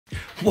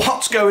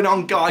What's going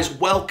on, guys?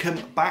 Welcome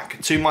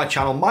back to my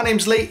channel. My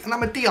name's Lee and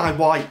I'm a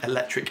DIY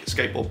electric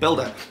skateboard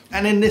builder.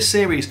 And in this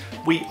series,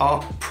 we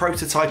are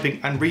prototyping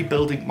and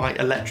rebuilding my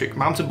electric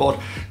mountain board.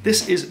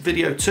 This is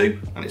video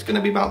 2 and it's going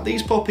to be about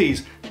these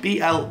puppies,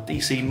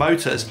 BLDC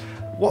motors.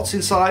 What's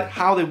inside,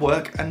 how they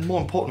work, and more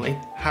importantly,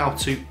 how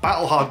to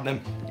battle harden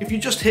them. If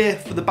you're just here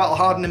for the battle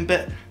hardening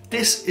bit,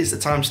 this is the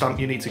timestamp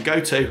you need to go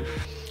to.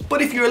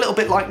 But if you're a little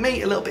bit like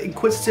me, a little bit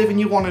inquisitive, and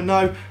you want to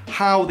know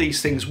how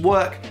these things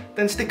work,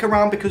 then stick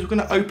around because we're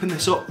going to open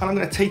this up and I'm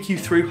going to take you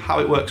through how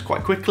it works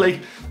quite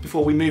quickly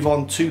before we move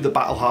on to the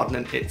battle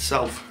hardening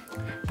itself.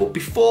 But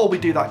before we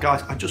do that,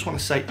 guys, I just want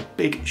to say a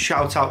big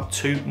shout out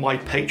to my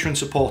Patreon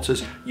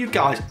supporters. You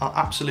guys are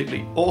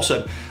absolutely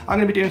awesome. I'm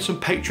going to be doing some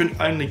Patreon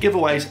only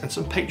giveaways and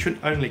some Patreon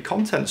only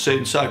content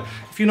soon. So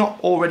if you're not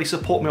already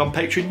supporting me on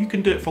Patreon, you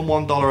can do it from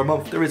 $1 a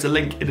month. There is a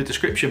link in the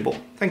description, but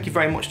thank you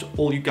very much to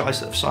all you guys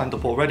that have signed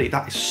up already.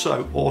 That is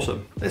so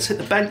awesome. Let's hit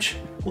the bench.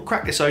 We'll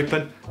crack this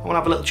open and we'll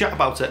have a little chat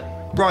about it.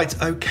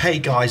 Right, okay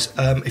guys,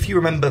 if you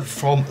remember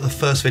from the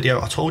first video,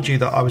 I told you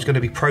that I was going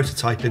to be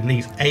prototyping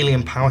these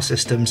Alien Power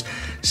Systems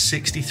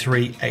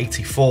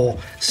 6384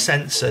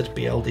 censored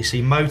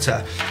BLDC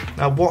motor.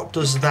 Now what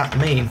does that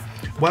mean?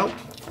 Well,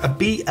 a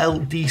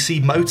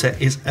BLDC motor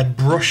is a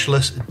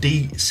brushless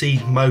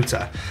DC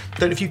motor.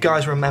 Don't know if you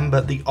guys remember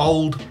the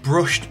old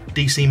brushed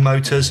DC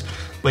motors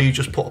where you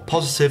just put a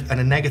positive and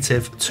a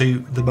negative to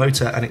the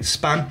motor and it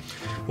span.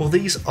 Well,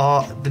 these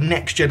are the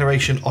next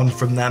generation on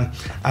from them,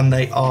 and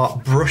they are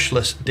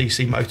brushless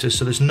DC motors,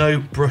 so there's no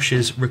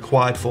brushes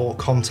required for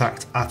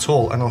contact at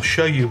all, and I'll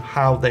show you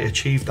how they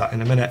achieve that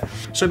in a minute.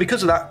 So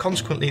because of that,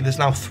 consequently, there's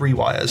now 3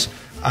 wires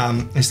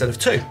instead of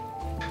 2.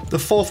 The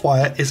 4th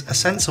wire is a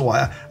sensor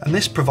wire, and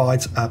this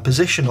provides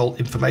positional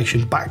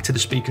information back to the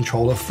speed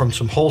controller from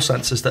some Hall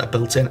sensors that are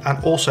built in,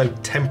 and also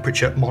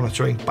temperature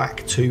monitoring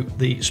back to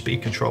the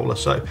speed controller.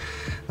 So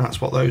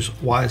that's what those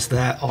wires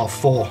there are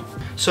for.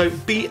 So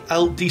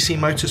BLDC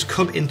motors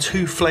come in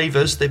 2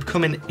 flavors. They've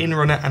come in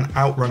in-runner and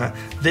outrunner.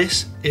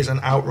 This is an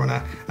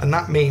outrunner, and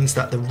that means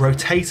that the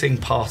rotating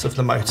part of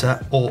the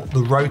motor, or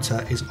the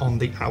rotor, is on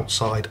the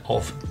outside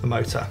of the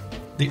motor.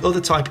 The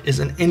other type is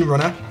an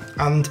in-runner,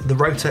 and the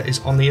rotor is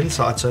on the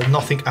inside, so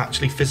nothing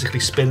actually physically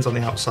spins on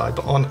the outside,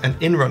 but on an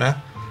in-runner,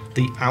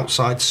 the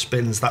outside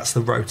spins. That's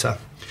the rotor.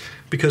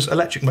 Because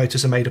electric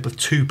motors are made up of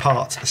 2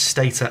 parts, a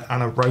stator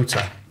and a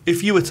rotor.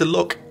 If you were to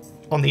look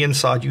on the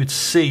inside, you would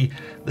see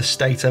the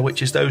stator,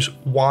 which is those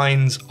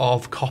winds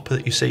of copper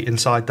that you see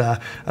inside there,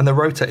 and the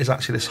rotor is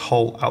actually this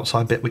whole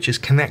outside bit, which is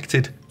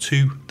connected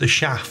to the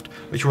shaft,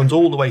 which runs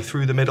all the way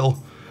through the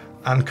middle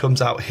and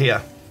comes out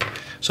here.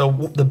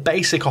 So the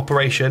basic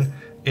operation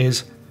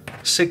is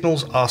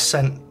signals are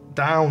sent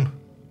down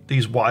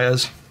these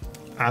wires,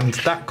 and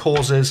that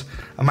causes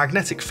a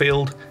magnetic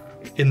field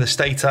in the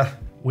stator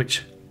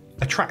which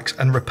attracts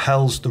and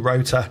repels the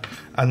rotor,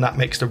 and that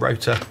makes the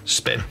rotor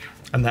spin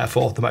and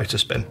therefore the motor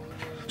spin.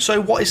 So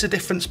what is the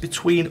difference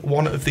between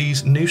one of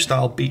these new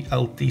style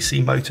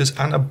BLDC motors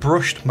and a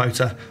brushed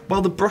motor?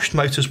 Well, the brushed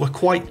motors were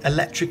quite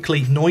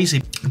electrically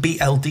noisy.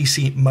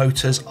 BLDC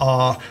motors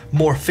are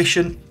more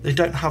efficient. They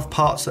don't have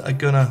parts that are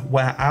gonna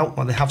wear out.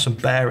 Well, they have some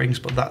bearings,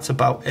 but that's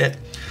about it.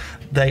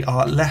 They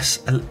are less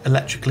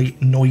electrically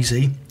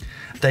noisy.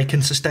 They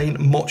can sustain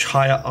much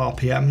higher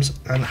RPMs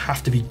and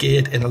have to be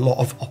geared in a lot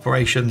of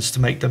operations to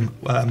make them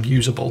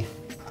usable.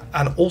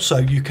 And also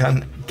you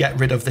can get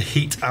rid of the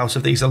heat out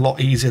of these a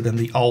lot easier than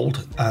the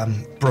old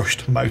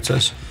brushed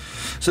motors.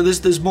 So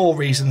there's more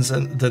reasons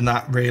than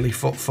that really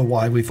for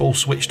why we've all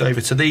switched over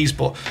to these,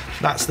 but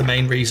that's the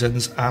main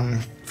reasons.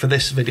 For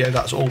this video,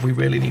 that's all we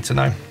really need to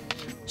know.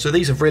 So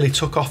these have really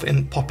took off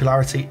in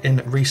popularity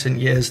in recent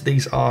years.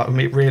 These are, I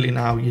mean, really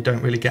now you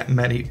don't really get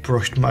many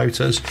brushed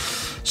motors.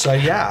 So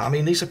yeah, I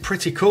mean, these are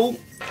pretty cool.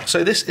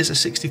 So this is a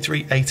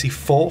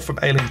 6384 from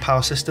Alien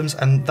Power Systems,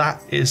 and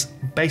that is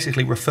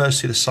basically refers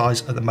to the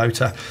size of the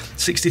motor.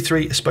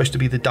 63 is supposed to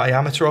be the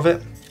diameter of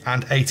it,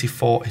 and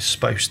 84 is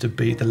supposed to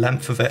be the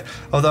length of it,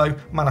 although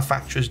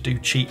manufacturers do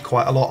cheat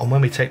quite a lot, and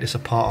when we take this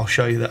apart I'll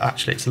show you that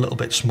actually it's a little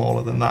bit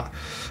smaller than that.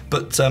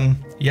 But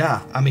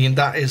yeah, I mean,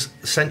 that is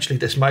essentially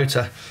this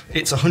motor.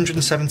 It's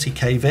 170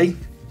 kV.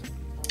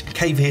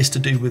 kV is to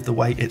do with the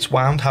way it's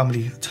wound, how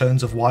many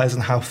turns of wires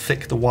and how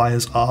thick the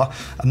wires are,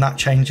 and that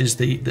changes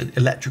the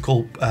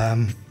electrical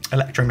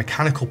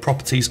electromechanical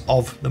properties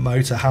of the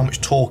motor, how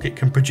much torque it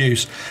can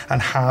produce,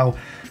 and how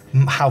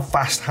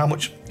fast, how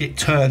much it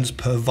turns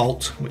per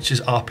volt, which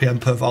is RPM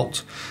per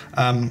volt.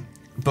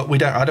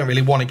 But I don't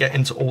really want to get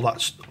into all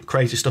that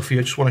crazy stuff here.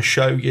 I just want to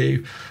show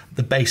you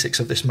the basics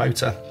of this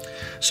motor.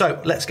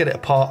 So let's get it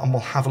apart and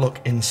we'll have a look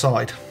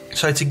inside.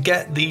 So to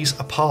get these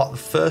apart, the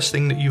first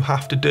thing that you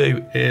have to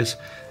do is,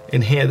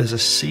 in here there's a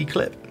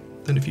C-clip.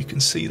 I don't know if you can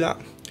see that.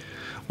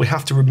 We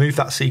have to remove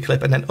that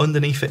C-clip, and then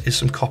underneath it is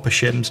some copper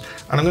shims.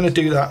 And I'm going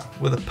to do that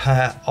with a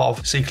pair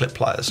of C-clip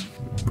pliers.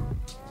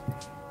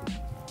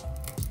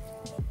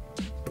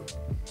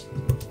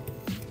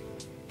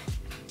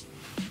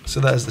 So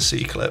there's the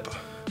C-clip.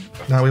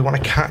 Now we want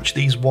to catch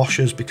these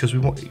washers because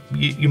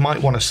you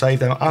might want to save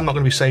them. I'm not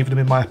going to be saving them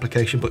in my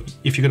application, but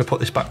if you're going to put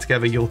this back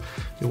together, you'll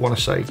want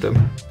to save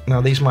them.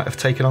 Now these might have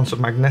taken on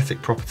some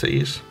magnetic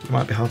properties. It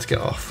might be hard to get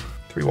off.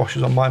 3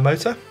 washers on my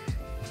motor.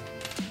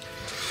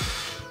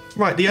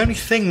 Right, the only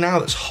thing now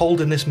that's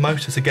holding this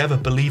motor together,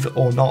 believe it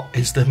or not,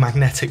 is the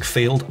magnetic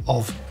field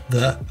of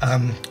the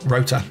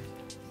rotor.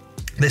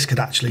 This could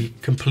actually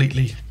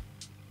completely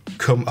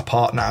come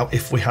apart now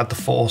if we had the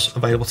force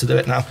available to do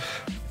it. Now,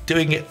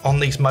 doing it on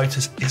these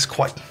motors is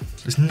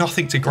there's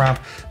nothing to grab.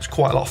 There's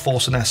quite a lot of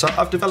force in there. So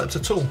I've developed a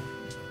tool.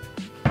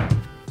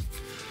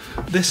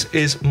 This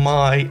is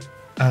my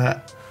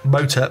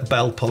motor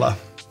bell puller.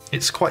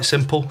 It's quite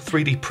simple,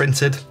 3D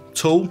printed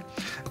tool.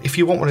 If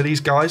you want one of these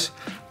guys,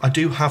 I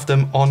do have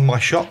them on my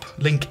shop,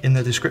 link in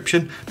the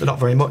description. They're not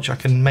very much. I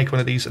can make one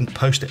of these and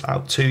post it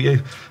out to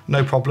you,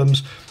 no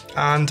problems.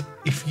 And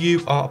if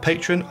you are a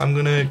patron, I'm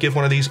gonna give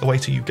one of these away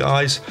to you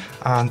guys,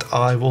 and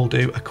I will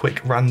do a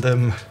quick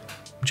random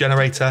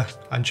generator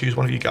and choose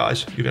one of you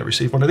guys. You're gonna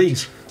receive one of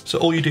these. So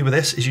all you do with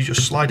this is you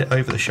just slide it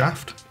over the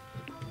shaft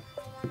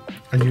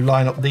and you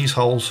line up these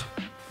holes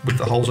with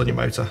the holes on your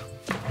motor.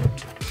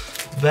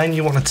 Then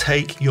you want to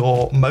take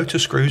your motor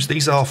screws.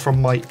 These are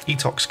from my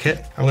Etox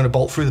kit. I'm going to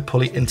bolt through the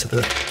pulley into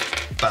the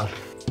bell.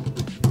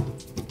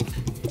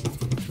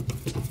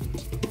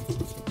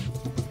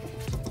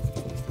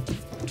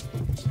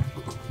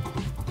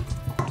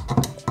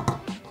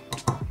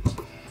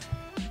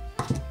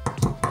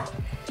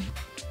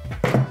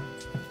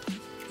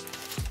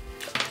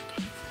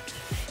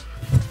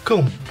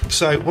 Cool.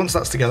 So once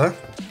that's together,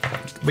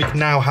 we can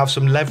now have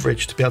some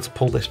leverage to be able to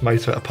pull this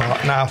motor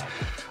apart. Now,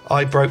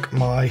 I broke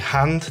my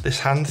hand, this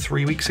hand,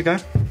 3 weeks ago.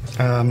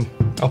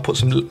 I'll put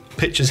some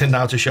pictures in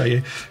now to show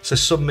you. So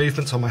some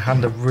movements on my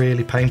hand are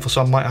really painful,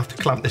 so I might have to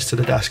clamp this to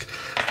the desk.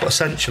 But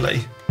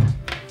essentially,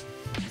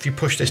 if you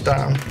push this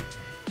down,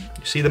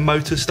 you see the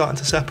motor's starting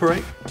to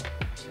separate?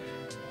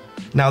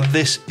 Now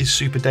this is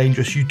super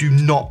dangerous. You do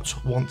not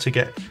want to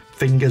get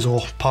fingers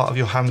or part of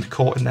your hand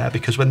caught in there,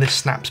 because when this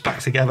snaps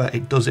back together,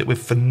 it does it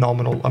with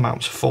phenomenal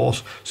amounts of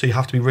force. So you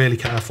have to be really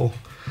careful.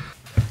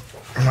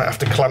 I might have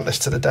to clamp this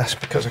to the desk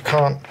because I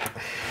can't.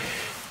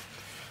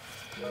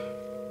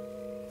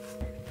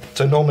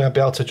 So normally I'd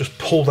be able to just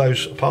pull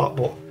those apart,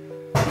 but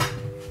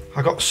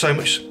I got so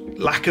much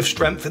lack of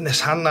strength in this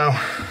hand now.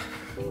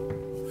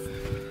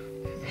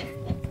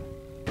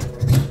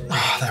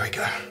 Oh, there we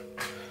go.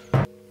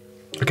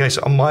 Okay,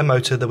 so on my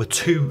motor there were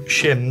 2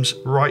 shims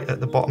right at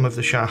the bottom of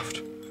the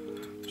shaft.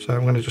 So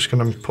I'm just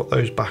gonna put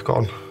those back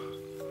on.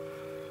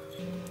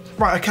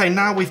 Right, okay,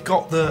 now we've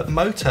got the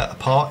motor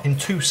apart in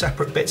 2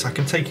 separate bits. I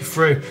can take you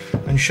through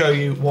and show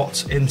you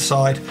what's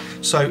inside.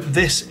 So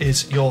this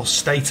is your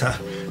stator.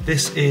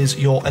 This is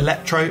your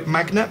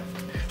electromagnet.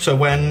 So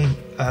when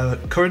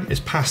current is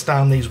passed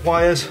down these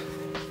wires,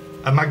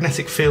 a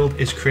magnetic field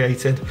is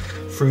created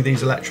through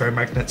these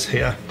electromagnets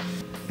here.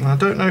 And I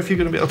don't know if you're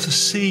going to be able to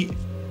see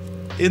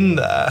in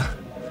there.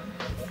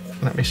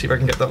 Let me see if I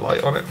can get that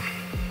light on it.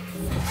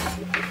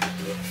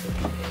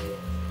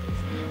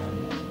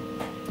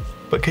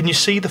 But can you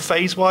see the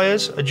phase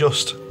wires are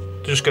just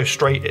go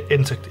straight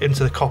into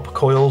the copper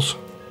coils?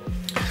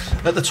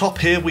 At the top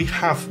here we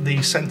have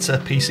the sensor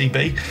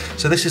PCB.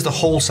 So this is the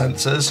Hall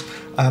sensors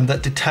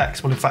that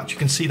detect, well in fact you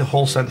can see the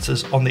Hall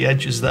sensors on the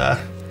edges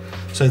there.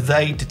 So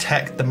they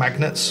detect the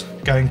magnets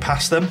going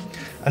past them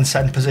and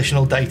send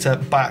positional data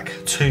back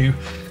to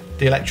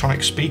the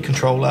electronic speed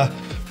controller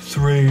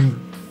through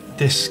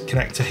this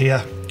connector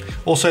here.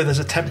 Also there's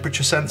a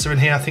temperature sensor in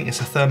here, I think it's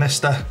a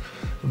thermistor.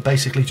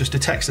 Basically just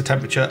detects the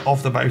temperature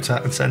of the motor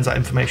and sends that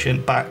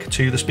information back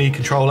to the speed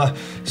controller.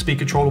 Speed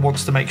controller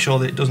wants to make sure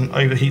that it doesn't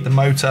overheat the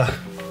motor.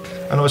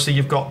 And obviously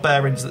you've got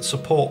bearings that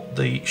support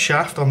the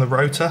shaft on the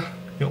rotor.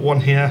 You've got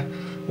one here,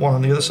 one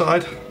on the other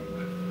side.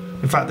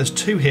 In fact, there's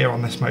 2 here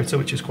on this motor,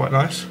 which is quite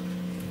nice.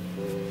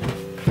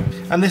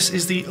 And this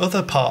is the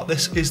other part.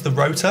 This is the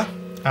rotor,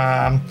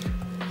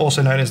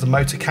 also known as the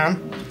motor can.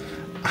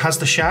 It has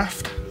the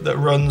shaft that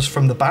runs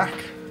from the back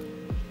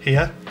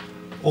here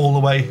all the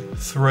way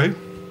through.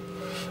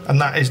 And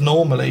that is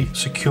normally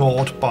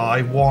secured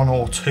by 1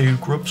 or 2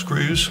 grub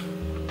screws.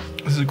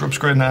 There's a grub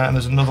screw in there and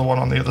there's another one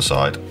on the other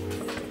side.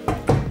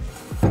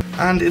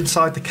 And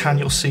inside the can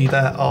you'll see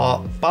there are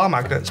bar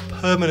magnets,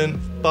 permanent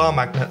bar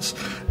magnets.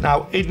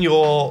 Now in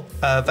your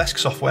VESC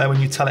software, when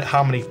you tell it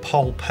how many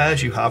pole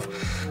pairs you have,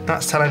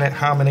 that's telling it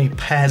how many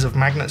pairs of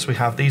magnets we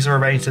have. These are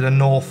arranged in a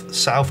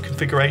north-south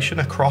configuration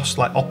across,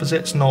 like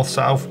opposites,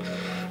 north-south,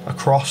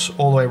 across,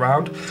 all the way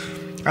around.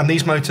 And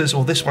these motors,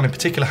 or this one in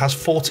particular, has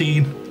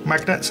 14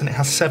 magnets and it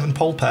has 7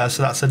 pole pairs,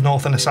 so that's a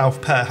north and a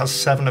south pair, has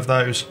 7 of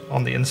those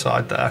on the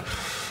inside there.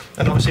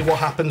 And obviously what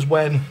happens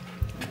when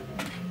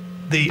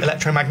the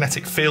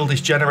electromagnetic field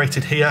is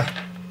generated here,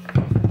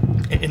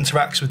 it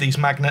interacts with these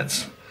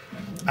magnets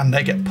and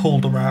they get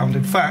pulled around.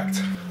 In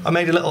fact, I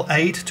made a little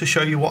aid to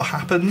show you what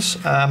happens.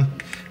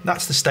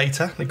 That's the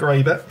stator, the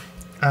grey bit,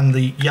 and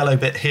the yellow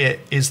bit here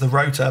is the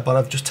rotor, but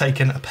I've just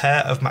taken a pair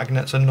of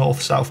magnets, a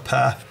north-south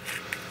pair,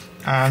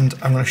 and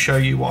I'm going to show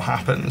you what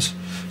happens.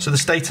 So the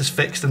stator's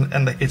fixed,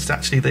 and it's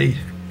actually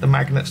the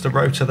magnets, the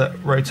rotor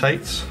that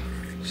rotates.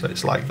 So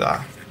it's like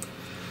that.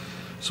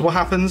 So what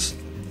happens,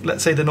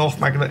 let's say the north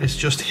magnet is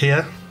just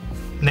here,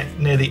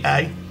 near the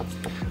A.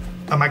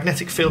 A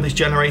magnetic field is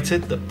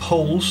generated that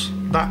pulls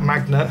that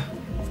magnet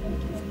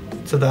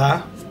to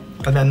there,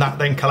 and then that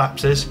then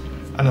collapses,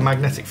 and a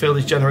magnetic field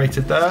is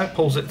generated there,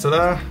 pulls it to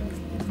there,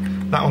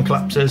 that one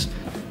collapses,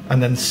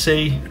 and then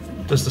C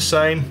does the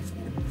same,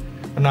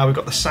 and now we've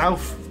got the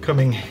south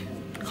coming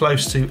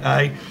close to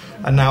A,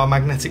 and now a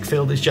magnetic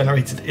field is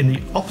generated in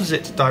the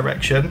opposite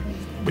direction,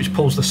 which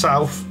pulls the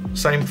south,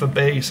 same for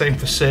B, same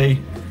for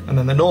C, and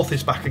then the north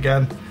is back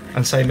again,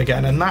 and same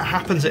again, and that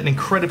happens at an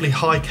incredibly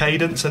high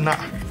cadence, and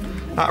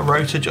that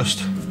rotor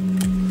just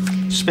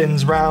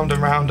spins round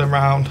and round and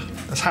round.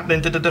 That's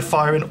happening,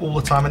 firing all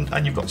the time,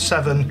 and you've got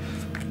 7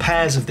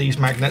 pairs of these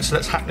magnets, so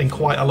that's happening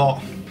quite a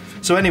lot.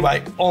 So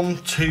anyway, on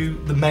to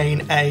the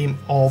main aim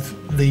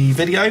of the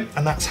video,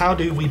 and that's how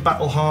do we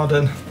battle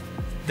harden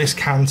this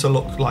can to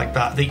look like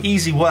that. The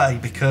easy way,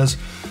 because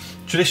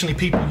traditionally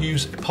people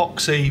use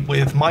epoxy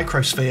with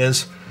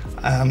microspheres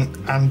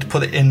and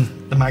put it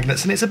in the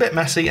magnets, and it's a bit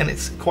messy and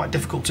it's quite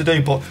difficult to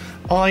do, but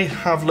I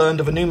have learned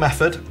of a new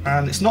method,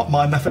 and it's not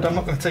my method, I'm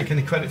not going to take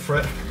any credit for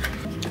it.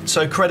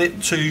 So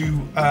credit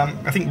to,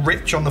 I think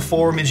Rich on the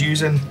forum is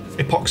using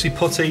epoxy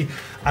putty,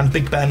 and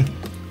Big Ben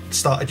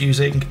started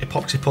using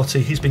epoxy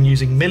putty. He's been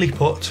using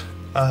Milliput,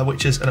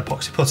 which is an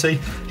epoxy putty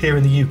here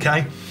in the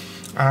UK,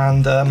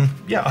 and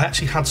yeah, I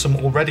actually had some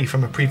already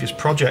from a previous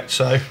project,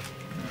 so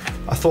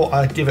I thought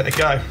I'd give it a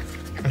go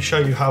and show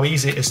you how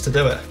easy it is to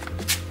do it.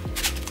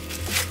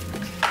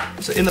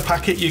 So in the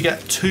packet you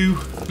get 2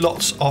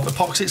 lots of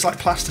epoxy. It's like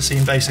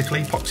plasticine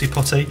basically, epoxy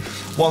putty.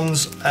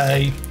 One's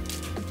a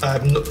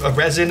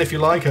resin, if you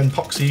like, an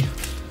epoxy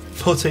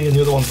putty, and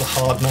the other one's the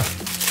hardener.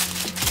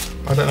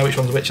 I don't know which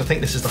one's which. I think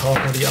this is the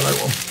hardener, the yellow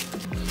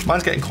one.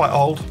 Mine's getting quite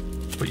old,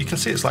 but you can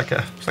see it's like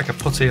a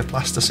putty, a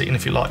plasticine,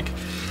 if you like.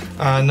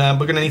 And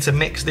we're going to need to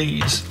mix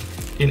these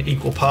in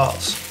equal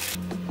parts.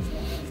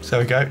 So there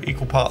we go,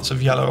 equal parts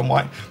of yellow and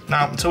white.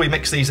 Now, until we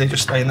mix these, they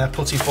just stay in their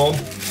putty form.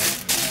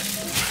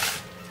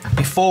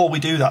 Before we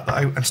do that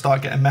though and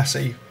start getting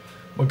messy,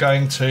 we're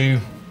going to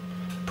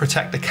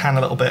protect the can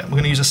a little bit. We're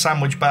going to use a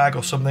sandwich bag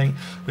or something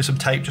with some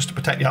tape just to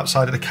protect the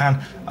outside of the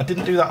can. I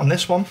didn't do that on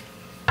this one,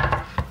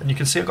 and you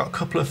can see I've got a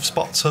couple of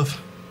spots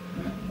of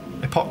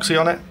epoxy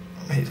on it.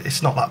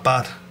 It's not that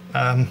bad,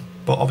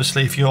 but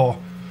obviously if you're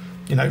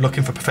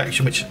looking for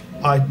perfection, which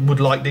I would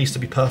like these to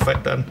be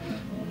perfect, then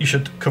you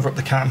should cover up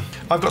the can.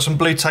 I've got some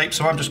blue tape,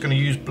 so I'm just going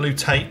to use blue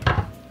tape.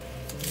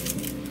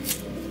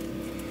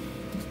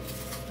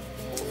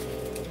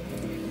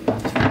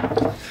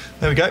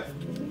 There we go.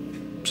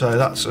 So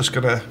that's just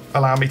going to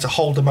allow me to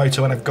hold the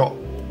motor when I've got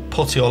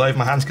putty all over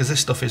my hands, because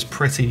this stuff is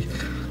pretty,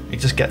 it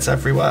just gets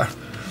everywhere.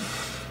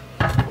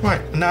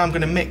 Right, and now I'm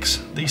going to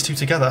mix these two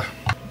together.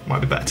 Might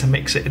be better to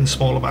mix it in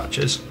smaller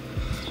batches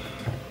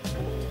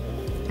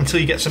until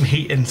you get some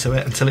heat into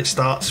it, until it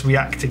starts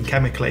reacting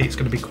chemically. It's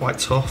going to be quite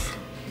tough.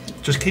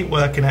 Just keep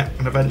working it,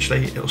 and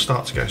eventually it'll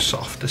start to go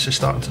soft. This is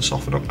starting to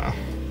soften up now.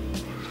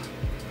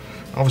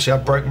 Obviously I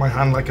broke my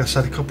hand, like I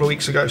said, a couple of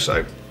weeks ago,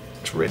 so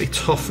it's really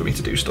tough for me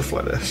to do stuff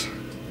like this.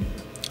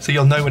 So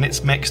you'll know when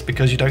it's mixed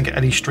because you don't get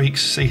any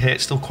streaks. See here,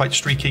 it's still quite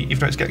streaky, even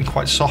though it's getting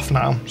quite soft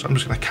now. So I'm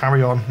just going to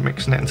carry on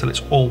mixing it until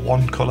it's all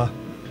one colour.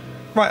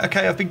 Right,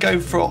 okay, I've been going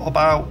for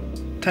about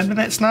 10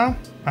 minutes now,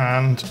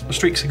 and the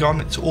streaks are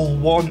gone. It's all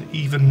one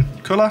even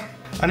colour,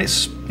 and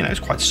it's it's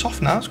quite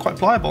soft now. It's quite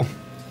pliable.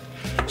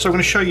 So I'm going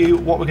to show you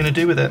what we're going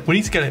to do with it. We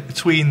need to get it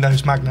between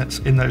those magnets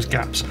in those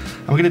gaps,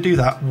 and we're going to do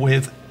that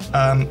with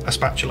a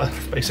spatula,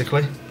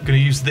 basically. We're going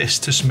to use this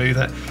to smooth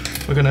it.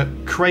 We're going to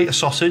create a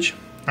sausage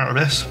out of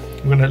this.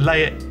 We're going to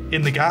lay it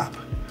in the gap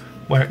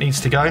where it needs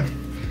to go,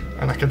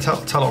 and I can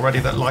tell already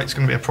that light's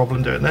going to be a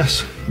problem doing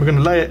this. We're going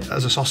to lay it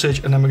as a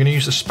sausage, and then we're going to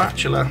use the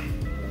spatula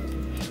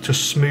to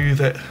smooth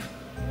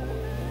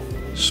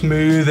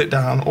it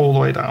down all the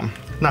way down.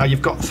 Now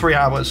you've got 3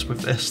 hours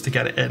with this to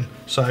get it in,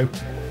 so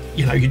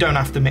you don't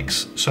have to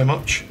mix so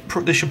much.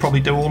 This should probably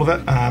do all of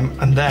it,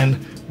 and then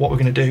what we're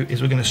going to do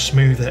is we're going to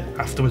smooth it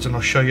afterwards, and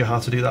I'll show you how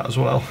to do that as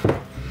well.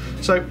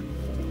 So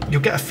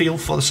you'll get a feel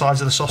for the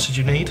size of the sausage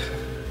you need.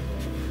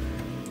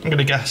 I'm going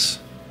to guess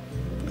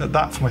at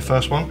that for my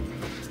first one,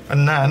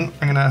 and then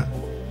I'm going to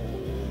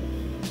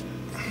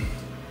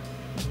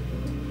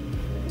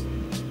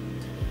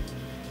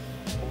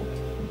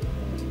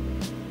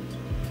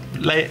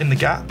lay it in the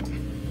gap.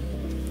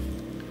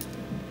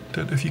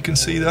 Don't know if you can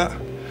see that.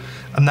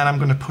 And then I'm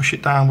going to push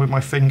it down with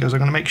my fingers. I'm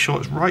going to make sure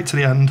it's right to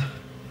the end,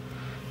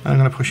 and I'm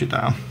going to push it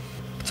down.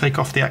 Take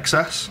off the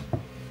excess.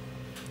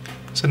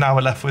 So now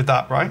we're left with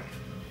that, right?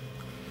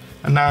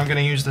 And now I'm going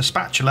to use the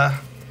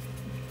spatula.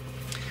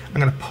 I'm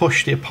going to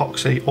push the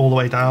epoxy all the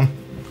way down.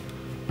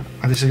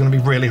 And this is going to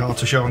be really hard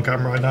to show on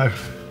camera, I know.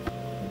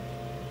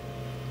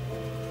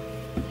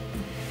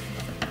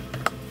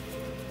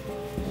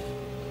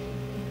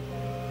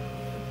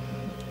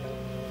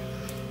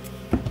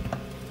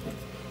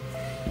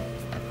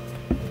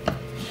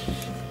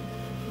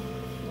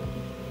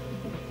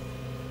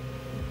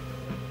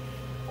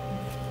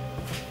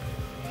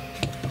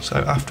 So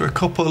after a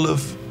couple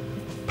of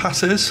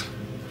passes,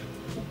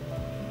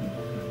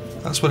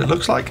 that's what it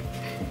looks like.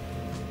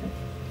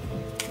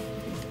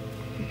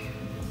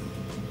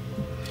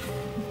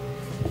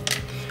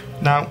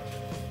 Now,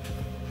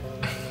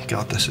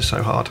 God, this is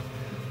so hard.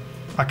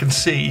 I can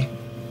see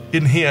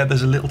in here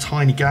there's a little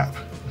tiny gap,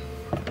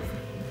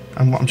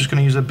 and I'm just going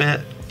to use a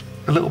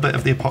little bit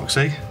of the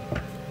epoxy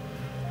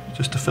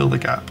just to fill the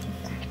gap.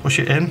 Push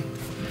it in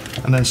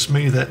and then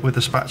smooth it with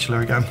the spatula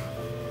again.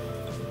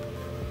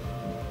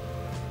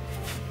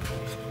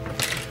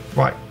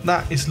 Right,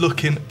 that is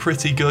looking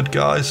pretty good,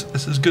 guys.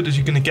 It's as good as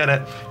you're going to get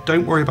it.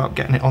 Don't worry about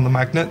getting it on the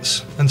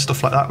magnets and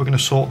stuff like that. We're going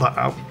to sort that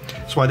out.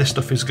 That's why this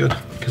stuff is good,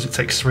 because it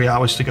takes 3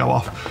 hours to go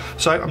off.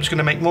 So I'm just going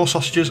to make more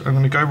sausages. I'm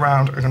going to go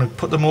round. I'm going to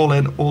put them all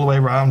in, all the way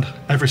around,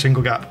 every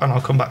single gap, and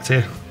I'll come back to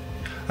you.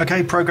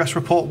 Okay, progress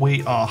report.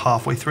 We are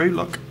halfway through.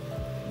 Look,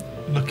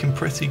 looking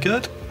pretty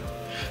good.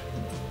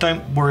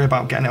 Don't worry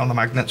about getting it on the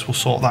magnets, we'll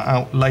sort that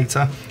out later.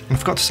 And I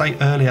forgot to say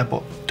earlier,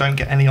 but don't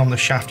get any on the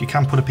shaft. You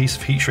can put a piece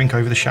of heat shrink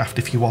over the shaft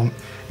if you want.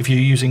 If you're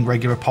using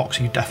regular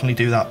epoxy, you definitely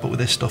do that, but with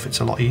this stuff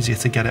it's a lot easier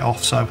to get it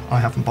off, so I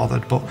haven't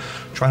bothered, but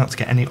try not to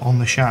get any on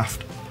the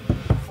shaft.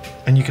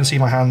 And you can see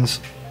my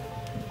hands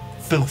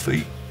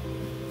filthy,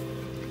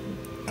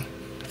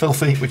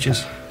 which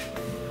is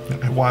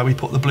why we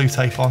put the blue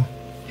tape on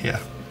here.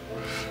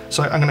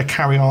 So I'm going to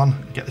carry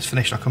on, get this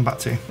finished, I'll come back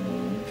to you.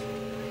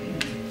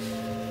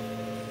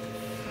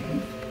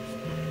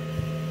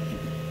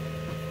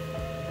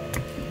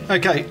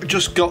 Okay,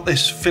 just got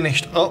this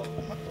finished up.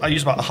 I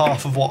used about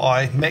half of what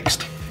I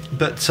mixed,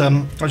 but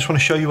I just want to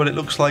show you what it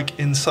looks like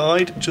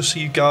inside, just so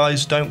you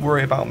guys don't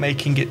worry about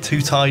making it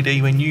too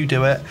tidy when you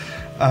do it.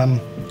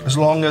 As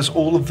long as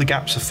all of the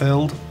gaps are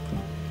filled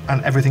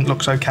and everything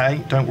looks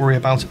okay, don't worry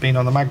about it being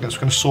on the magnets.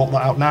 We're going to sort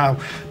that out now,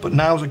 but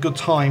now's a good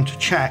time to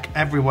check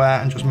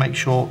everywhere and just make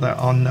sure there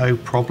are no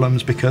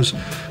problems, because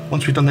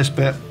once we've done this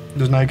bit,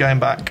 there's no going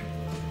back.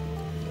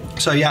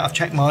 So yeah, I've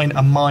checked mine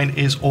and mine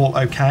is all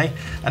okay.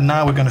 And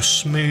now we're going to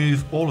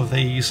smooth all of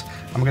these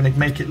and we're going to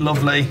make it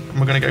lovely, and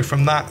we're going to go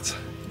from that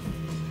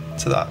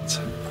to that.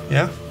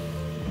 Yeah?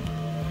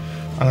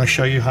 I'm going to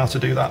show you how to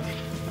do that.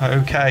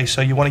 Okay,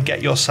 so you want to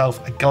get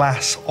yourself a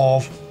glass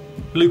of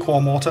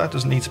lukewarm water. It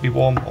doesn't need to be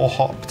warm or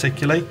hot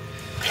particularly.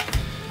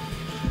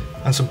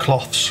 And some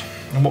cloths.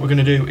 And what we're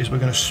going to do is we're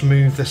going to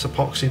smooth this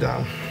epoxy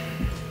down.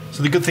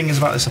 So the good thing is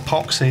about this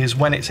epoxy is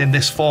when it's in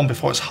this form,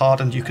 before it's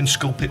hardened, you can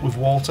sculpt it with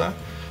water.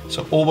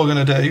 So all we're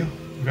going to do,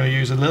 we're going to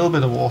use a little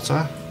bit of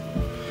water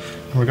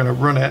and we're going to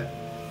run it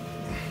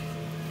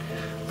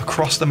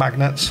across the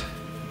magnets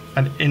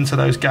and into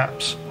those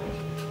gaps.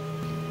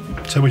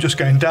 So we're just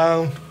going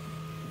down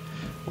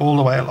all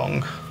the way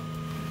along,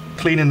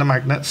 cleaning the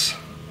magnets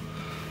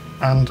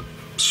and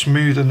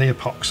smoothing the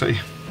epoxy.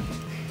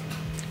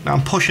 Now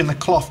I'm pushing the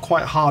cloth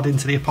quite hard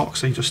into the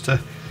epoxy just to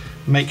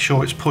make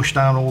sure it's pushed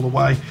down all the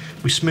way.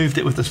 We smoothed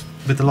it with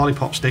the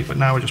lollipop stick, but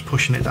now we're just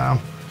pushing it down.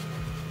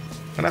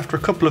 And after a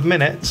couple of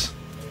minutes,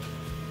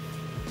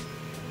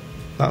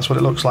 that's what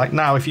it looks like.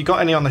 Now, if you've got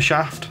any on the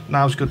shaft,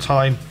 now's a good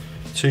time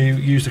to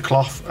use the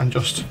cloth and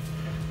just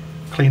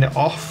clean it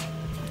off.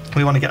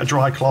 We want to get a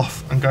dry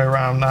cloth and go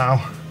around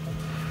now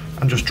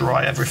and just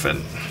dry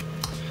everything.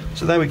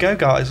 So there we go,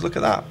 guys, look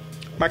at that.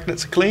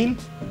 Magnets are clean,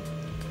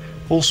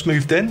 all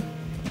smoothed in.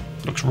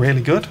 Looks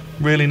really good,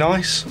 really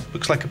nice.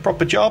 Looks like a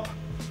proper job.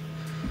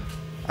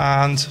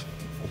 And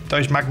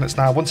those magnets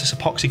now, once this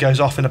epoxy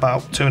goes off in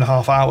about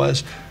 2.5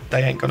 hours,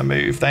 they ain't gonna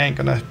move. They ain't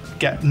gonna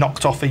get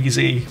knocked off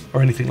easy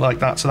or anything like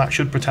that, so that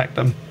should protect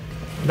them.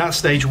 And that's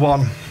stage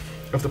 1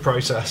 of the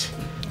process.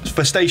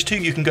 For stage 2,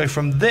 you can go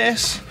from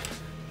this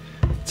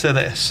to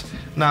this.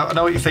 Now, I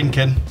know what you're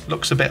thinking,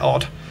 looks a bit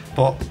odd,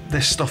 but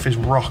this stuff is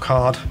rock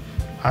hard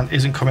and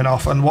isn't coming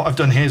off. And what I've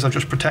done here is I've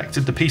just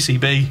protected the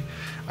PCB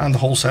and the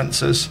Hall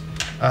sensors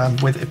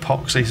with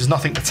epoxy. There's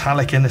nothing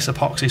metallic in this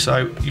epoxy,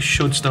 so you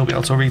should still be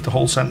able to read the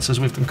Hall sensors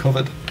with them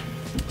covered.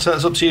 So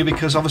it's up to you,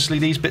 because obviously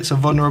these bits are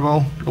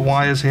vulnerable. The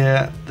wires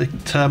here, the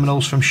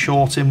terminals from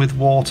shorting with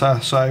water.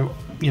 So,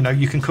 you know,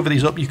 you can cover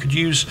these up. You could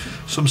use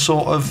some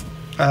sort of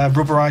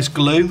rubberized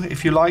glue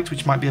if you liked,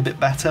 which might be a bit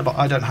better, but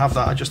I don't have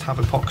that. I just have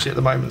epoxy at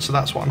the moment, so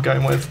that's what I'm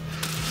going with.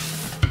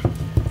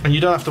 And you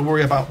don't have to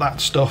worry about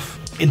that stuff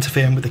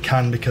interfering with the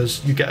can,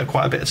 because you get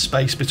quite a bit of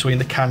space between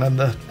the can and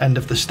the end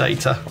of the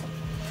stator.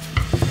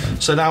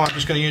 So now I'm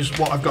just going to use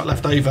what I've got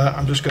left over.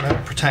 I'm just going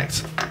to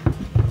protect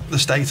the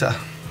stator.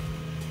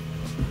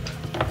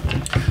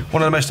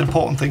 One of the most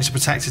important things to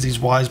protect is these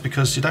wires,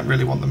 because you don't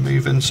really want them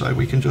moving, so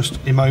we can just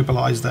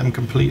immobilize them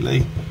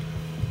completely.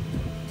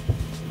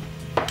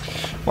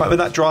 Right, when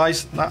that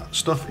dries, that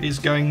stuff is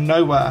going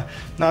nowhere.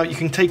 Now you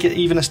can take it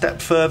even a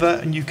step further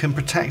and you can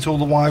protect all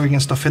the wiring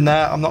and stuff in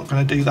there. I'm not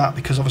going to do that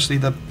because obviously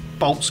the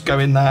bolts go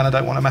in there and I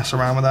don't want to mess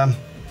around with them.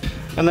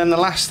 And then the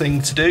last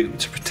thing to do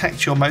to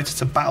protect your motor,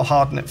 to battle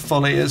harden it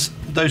fully, is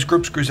those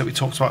grub screws that we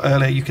talked about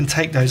earlier. You can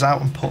take those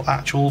out and put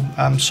actual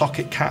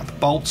socket cap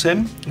bolts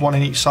in, one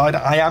in each side.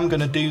 I am going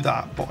to do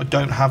that, but I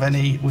don't have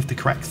any with the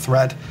correct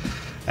thread,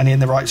 any in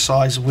the right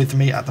size with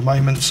me at the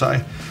moment.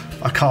 So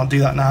I can't do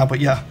that now, but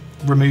yeah,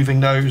 removing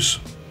those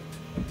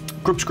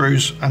grub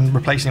screws and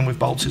replacing them with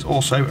bolts is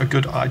also a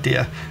good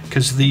idea,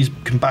 because these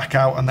can back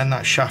out and then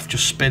that shaft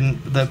just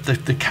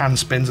the can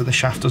spins and the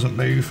shaft doesn't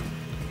move.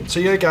 So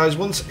yeah guys,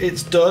 once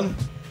it's done,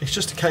 it's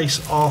just a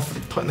case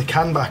of putting the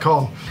can back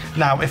on.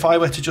 Now if I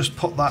were to just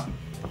put that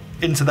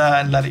into there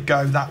and let it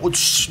go, that would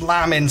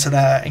slam into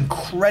there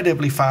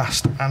incredibly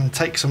fast and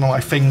take some of my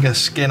finger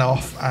skin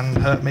off and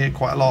hurt me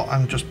quite a lot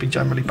and just be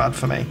generally bad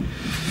for me.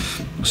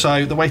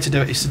 So the way to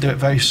do it is to do it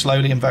very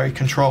slowly and very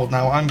controlled.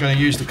 Now I'm going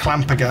to use the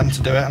clamp again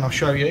to do it, and I'll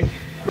show you.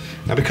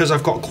 Now because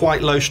I've got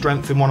quite low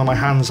strength in one of my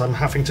hands, I'm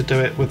having to do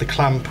it with the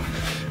clamp,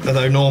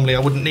 although normally I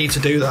wouldn't need to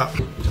do that.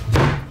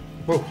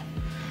 Whoa,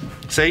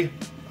 see?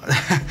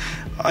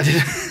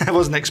 I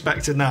wasn't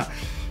expecting that.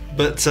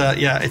 But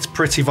yeah, it's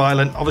pretty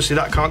violent. Obviously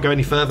that can't go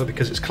any further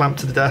because it's clamped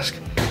to the desk.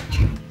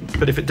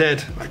 But if it did,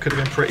 that could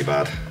have been pretty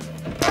bad.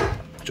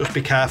 Just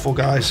be careful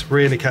guys,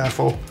 really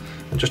careful.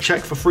 And just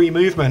check for free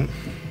movement.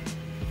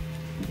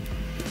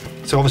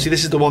 So obviously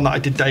this is the one that I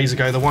did days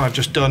ago. The one I've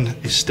just done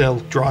is still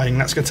drying.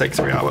 That's going to take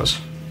 3 hours.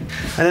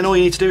 And then all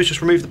you need to do is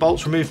just remove the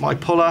bolts, remove my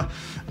puller,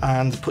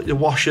 and put your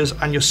washers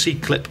and your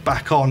C-clip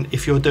back on.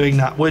 If you're doing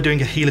that, we're doing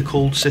a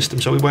helical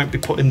system, so we won't be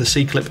putting the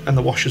C-clip and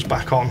the washers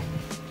back on.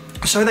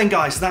 So then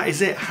guys, that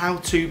is it, how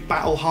to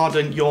battle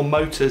harden your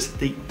motors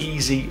the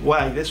easy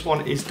way. This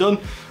one is done.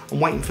 I'm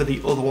waiting for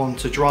the other one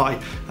to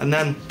dry, and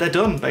then they're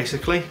done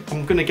basically.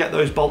 I'm gonna get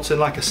those bolts in,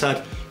 like I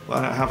said, but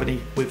I don't have any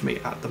with me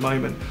at the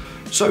moment.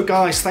 So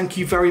guys, thank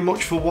you very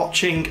much for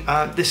watching.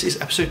 This is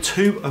episode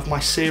 2 of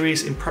my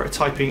series in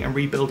prototyping and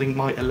rebuilding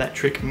my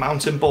electric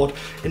mountain board.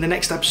 In the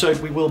next episode,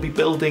 we will be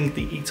building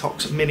the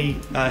Etox Mini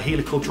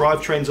helical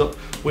drivetrains up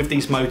with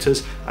these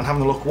motors and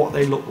having a look what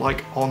they look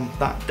like on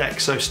that deck.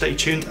 So stay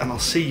tuned and I'll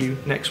see you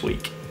next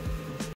week.